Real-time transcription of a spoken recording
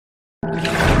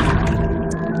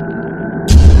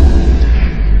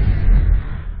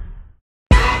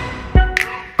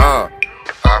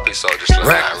RP soldiers,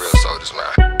 real soldiers,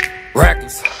 man.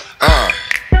 Recklezz.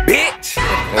 Bitch.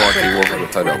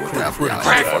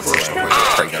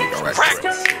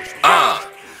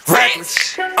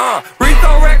 Recklezz. Rico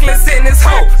Recklezz in this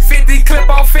hoe. 50 clip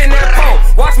off in that pole.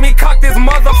 Watch me cock this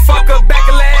motherfucker back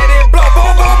and let it blow.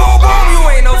 Boom, boom, boom, boom. You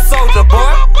ain't no soldier,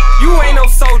 boy. You ain't no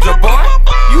soldier, boy.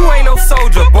 You ain't no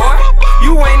soldier, boy.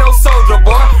 You ain't no soldier,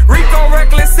 boy. Rico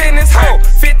Recklezz in this hoe.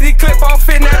 50 clip off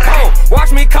in that pole.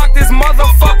 Watch me cock this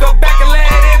motherfucker back and let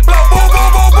it blow. Boom,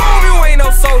 boom, boom, boom. You ain't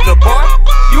no soldier, boy.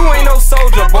 You ain't no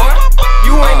soldier, boy.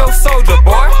 You ain't no soldier,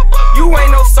 boy. You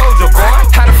ain't no soldier, boy.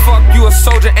 How the fuck you a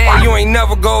soldier and you ain't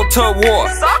never go to a war?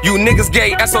 You niggas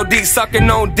gay, SOD, sucking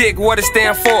on dick, what it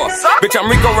stand for? Bitch, I'm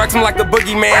Rico Recklezz, I'm like the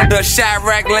boogeyman, the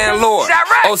Chirac landlord.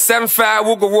 075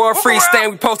 Wooga War free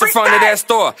stain, we post in front of that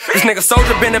store. This nigga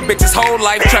soldier been a bitch his whole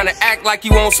life, trying to act like he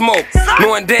won't smoke.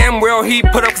 Knowing damn well he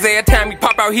put up, cause every time he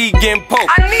pop out, he getting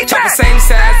poked. Chop the same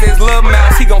size as Lil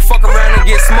Mouse, he gon' fuck around and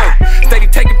get smoked. Steady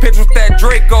taking pictures with that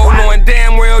Draco, knowing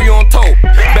damn well you on tote.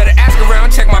 Better ask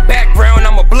around, check my background,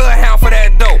 I'm a bloodhound for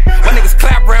that dope. My niggas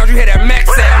clap rounds, you hear that max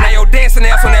sound, now yo dancing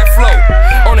ass on that flow.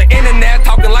 On the internet,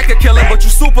 talking like a killer, but you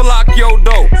super lock your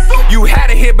dough. You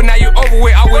had a hit, but now you over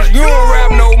with, I wish you don't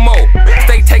rap no more.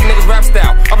 Stay taking niggas rap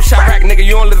style, I'm a shot rack nigga,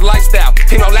 you don't live the lifestyle.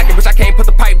 Team out lacking, bitch, I can't put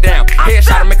the pipe down.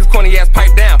 Headshot to make his corny ass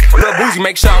pipe down. Lil Boozy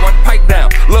make sure I want the pipe down.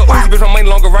 Lil Uzi, bitch, my money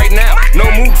longer right now. No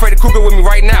move, Freddy Krueger with me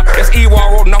right now. That's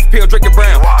E-Wall rolling off a pill, drinking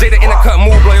brown. Jada in the cut,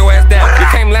 move, blow your ass down. You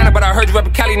came Atlanta, but I heard you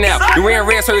rapping Cali now. You wearing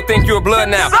red, so you think you a blood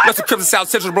now. Let's the Crips in South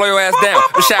Central, blow your ass down.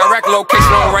 The Chirac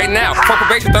location on right now. For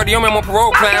probation, 30 on me, I'm on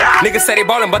parole, clown. Niggas say they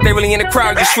ballin', but they really in the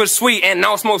crowd. You switch sweet and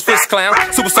now smoke Swiss clown.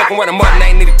 Super suckin' wet a mud and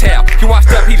ain't need a towel. He washed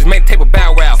up, he just made a tape of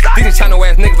Bow Wow. These channel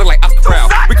ass niggas look like Oscar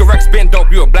Proud. Rico Recklezz been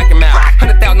dope, you a black and mouth.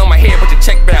 100,000 on my head, but your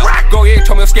check bounce. Go yeah,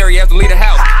 told me I'm scary ass to leave the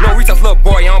house. No recess, little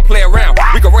boy, I don't play around.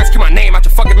 Rico Recklezz, keep my name out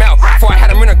your fucking mouth. Before I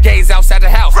had him renegades outside the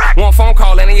house. One phone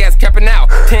call and he ass kept it out.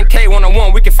 10K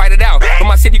one-on-one, we can fight it out. But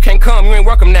my city you can't come, you ain't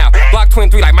welcome now. Glock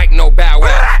 23 like Mike, no Bow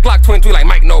Wow. Glock 23 like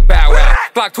Mike, no Bow Wow.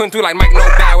 Glock 23 like Mike, no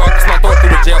Bow Wow. Cause my throw it through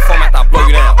the jail form after I blow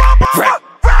you down.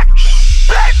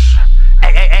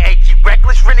 Hey, keep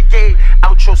Recklezz renegade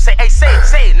out your say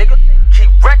it, nigga. Keep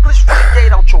Recklezz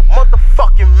renegade out your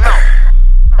motherfucking mouth.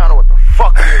 I don't know what the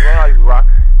fuck it is, man. How you rock?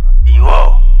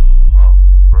 Yo,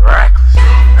 Recklezz.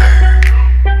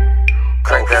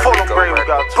 Crank that Rico We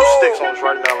got two Recklezz. sticks on us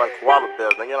right now like koala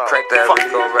bears, man. You know, Crank that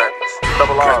Rico Recklezz.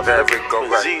 double R's, Crank that Rico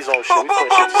Z's Recklezz. on shit. We put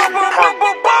shit to sleep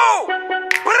permanently.